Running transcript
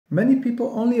Many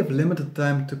people only have limited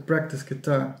time to practice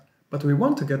guitar, but we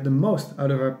want to get the most out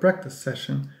of our practice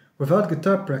session without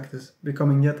guitar practice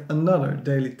becoming yet another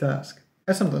daily task.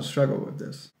 I sometimes struggle with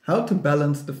this. How to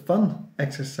balance the fun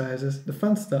exercises, the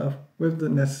fun stuff, with the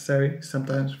necessary,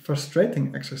 sometimes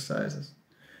frustrating exercises.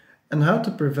 And how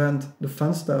to prevent the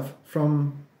fun stuff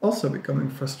from also becoming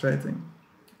frustrating.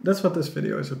 That's what this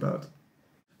video is about.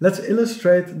 Let's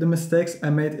illustrate the mistakes I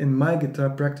made in my guitar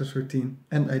practice routine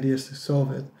and ideas to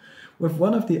solve it with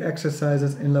one of the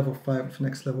exercises in level 5 of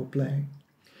next level playing.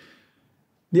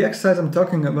 The exercise I'm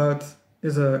talking about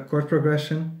is a chord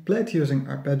progression played using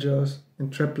arpeggios in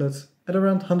triplets at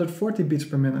around 140 beats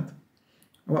per minute.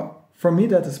 Well, for me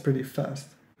that is pretty fast.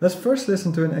 Let's first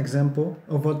listen to an example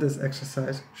of what this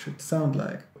exercise should sound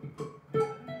like.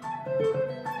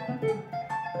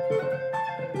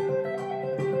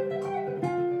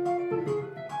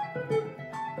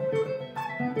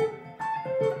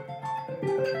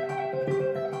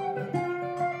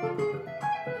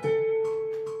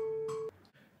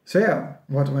 So yeah,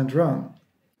 what went wrong?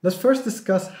 Let's first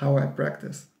discuss how I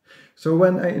practiced. So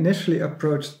when I initially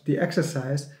approached the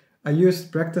exercise, I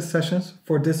used practice sessions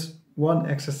for this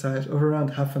one exercise of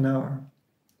around half an hour.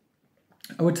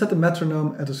 I would set the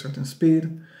metronome at a certain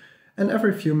speed, and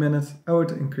every few minutes I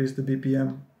would increase the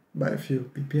BPM by a few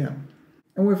BPM.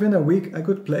 And within a week I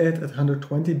could play it at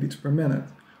 120 beats per minute,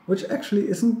 which actually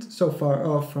isn't so far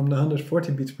off from the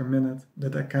 140 beats per minute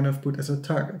that I kind of put as a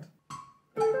target.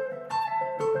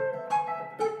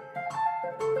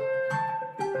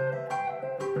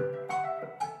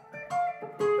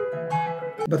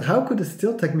 But how could it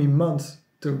still take me months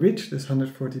to reach this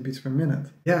 140 beats per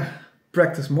minute? Yeah,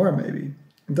 practice more maybe.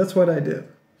 And that's what I did.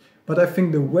 But I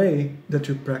think the way that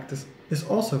you practice is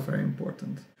also very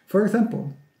important. For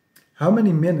example, how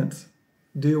many minutes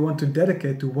do you want to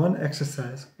dedicate to one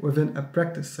exercise within a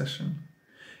practice session?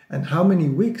 And how many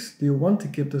weeks do you want to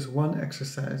keep this one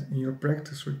exercise in your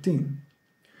practice routine?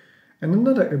 And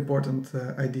another important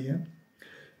idea.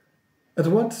 At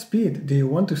what speed do you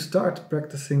want to start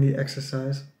practicing the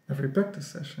exercise every practice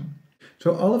session?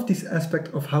 So all of these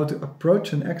aspects of how to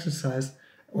approach an exercise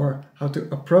or how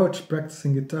to approach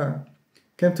practicing guitar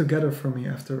came together for me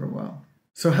after a while.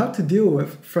 So how to deal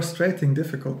with frustrating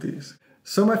difficulties?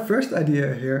 So my first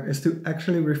idea here is to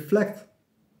actually reflect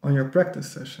on your practice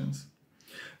sessions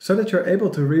so that you're able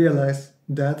to realize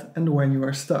that and when you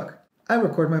are stuck. I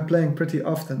record my playing pretty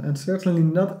often, and certainly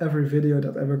not every video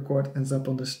that I record ends up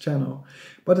on this channel,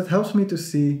 but it helps me to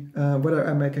see whether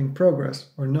I'm making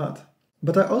progress or not.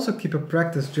 But I also keep a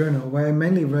practice journal where I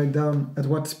mainly write down at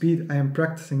what speed I am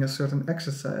practicing a certain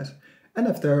exercise, and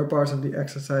if there are parts of the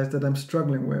exercise that I'm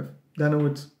struggling with, then I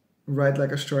would write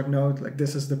like a short note, like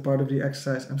this is the part of the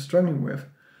exercise I'm struggling with,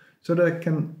 so that I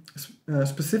can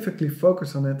specifically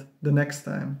focus on it the next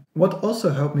time. What also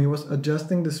helped me was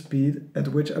adjusting the speed at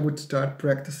which I would start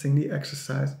practicing the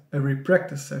exercise every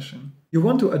practice session. You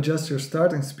want to adjust your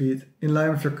starting speed in line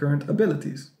with your current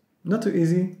abilities. Not too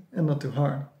easy and not too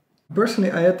hard.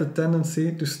 Personally, I had the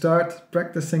tendency to start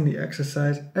practicing the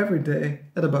exercise every day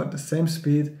at about the same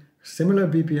speed, similar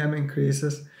BPM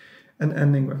increases, and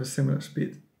ending with a similar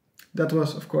speed. That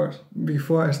was, of course,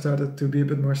 before I started to be a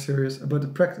bit more serious about the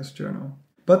practice journal.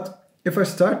 But if I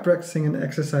start practicing an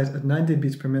exercise at 90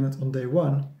 beats per minute on day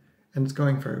 1, and it's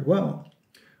going very well,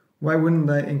 why wouldn't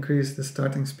I increase the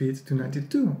starting speed to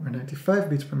 92 or 95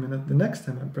 beats per minute the next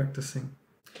time I'm practicing?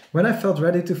 When I felt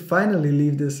ready to finally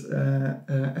leave this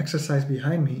exercise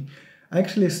behind me, I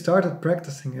actually started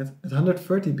practicing it at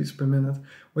 130 beats per minute,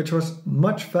 which was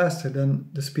much faster than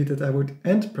the speed that I would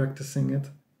end practicing it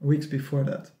weeks before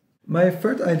that. My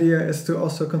third idea is to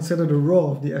also consider the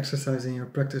role of the exercise in your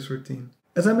practice routine.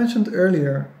 As I mentioned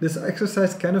earlier, this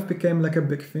exercise kind of became like a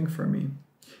big thing for me.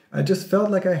 I just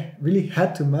felt like I really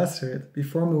had to master it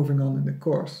before moving on in the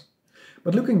course.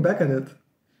 But looking back at it,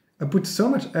 I put so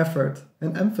much effort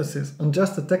and emphasis on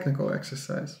just the technical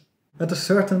exercise. At a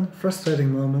certain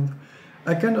frustrating moment,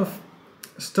 I kind of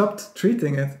stopped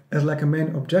treating it as like a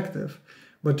main objective,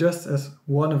 but just as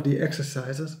one of the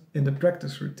exercises in the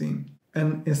practice routine.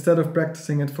 And instead of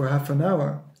practicing it for half an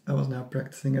hour, I was now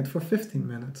practicing it for 15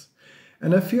 minutes.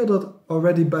 And I feel that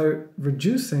already by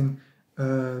reducing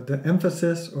the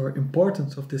emphasis or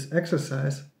importance of this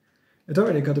exercise, it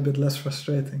already got a bit less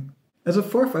frustrating. As a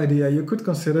fourth idea, you could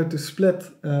consider to split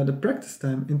the practice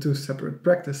time into separate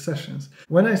practice sessions.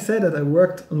 When I say that I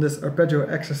worked on this arpeggio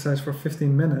exercise for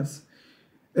 15 minutes,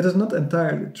 it is not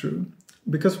entirely true,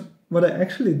 because what I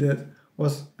actually did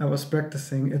was I was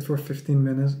practicing it for 15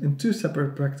 minutes in 2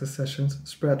 separate practice sessions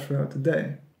spread throughout the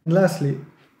day. And lastly,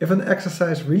 if an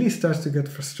exercise really starts to get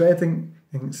frustrating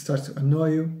and starts to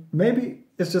annoy you, maybe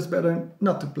it's just better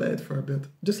not to play it for a bit.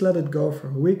 Just let it go for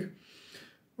a week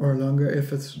or longer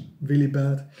if it's really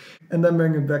bad, and then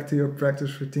bring it back to your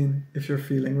practice routine if you're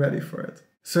feeling ready for it.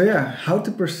 So yeah, how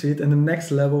to proceed in the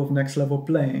next level of next level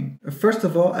playing. First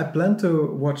of all, I plan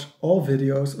to watch all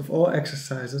videos of all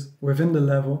exercises within the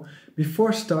level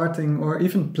before starting or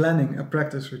even planning a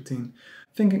practice routine.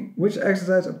 Thinking which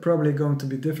exercises are probably going to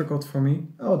be difficult for me,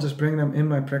 I'll just bring them in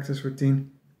my practice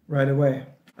routine right away.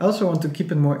 I also want to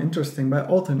keep it more interesting by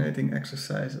alternating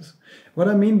exercises. What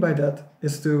I mean by that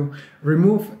is to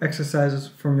remove exercises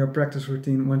from your practice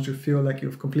routine once you feel like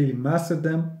you've completely mastered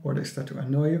them or they start to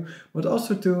annoy you, but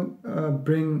also to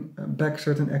bring back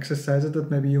certain exercises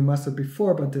that maybe you mastered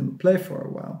before but didn't play for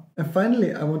a while. And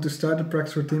finally, I want to start the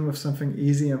practice routine with something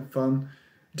easy and fun,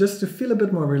 just to feel a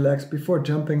bit more relaxed before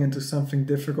jumping into something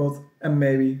difficult and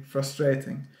maybe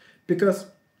frustrating. Because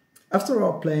after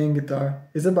all, playing guitar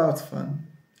is about fun.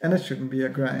 And it shouldn't be a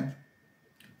grind.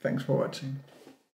 Thanks for watching.